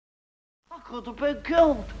could have been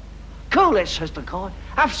killed. Cool it, says the guy.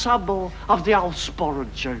 Have some more of the old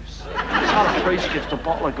sporran juice. So the priest gives the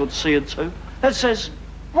bottle a good seeing to and says,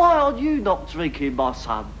 why are you not drinking, my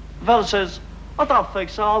son? The fella says, I don't think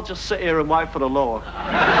so. I'll just sit here and wait for the Lord.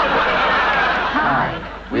 Hi,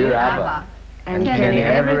 we're ABBA. And Kenny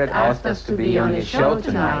Everett asked us to be on his show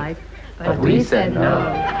tonight, but we said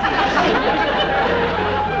no.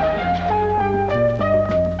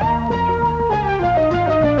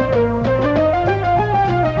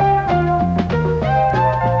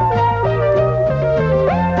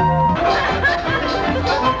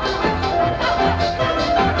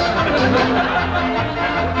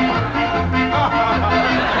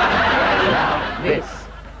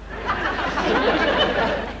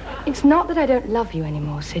 It's not that I don't love you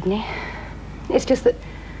anymore, Sydney. It's just that,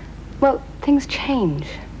 well, things change.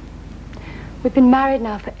 We've been married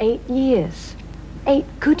now for 8 years. 8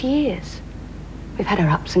 good years. We've had our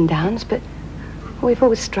ups and downs, but we've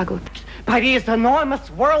always struggled. By these enormous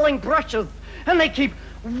whirling brushes, and they keep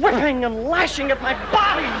whipping and lashing at my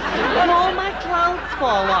body, and all my clothes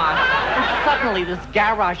fall off. And suddenly this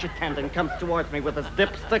garage attendant comes towards me with his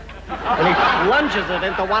dipstick, and he plunges it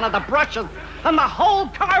into one of the brushes, and the whole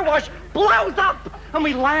car wash blows up, and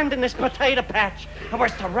we land in this potato patch, and we're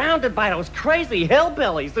surrounded by those crazy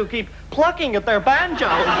hillbillies who keep plucking at their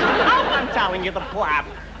banjos. Oh, I'm telling you the plot.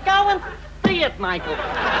 Go and see it, Michael.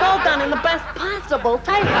 It's all done in the best possible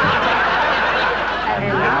taste. And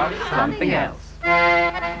now, something else.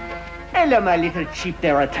 Hello, my little cheap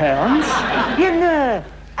there returns. You know,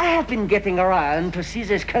 I have been getting around to see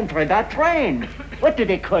this country by train. What do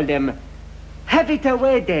they call them? Have it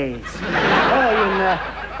away days. Oh, you know,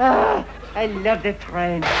 I love the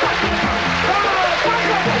train.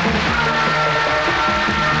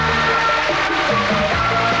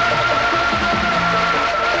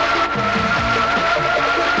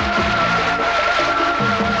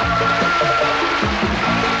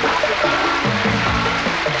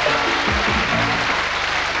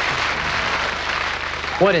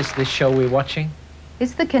 What is this show we're watching?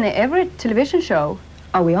 It's the Kenny Everett television show.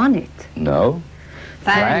 Are we on it? No.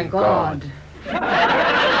 Thank God.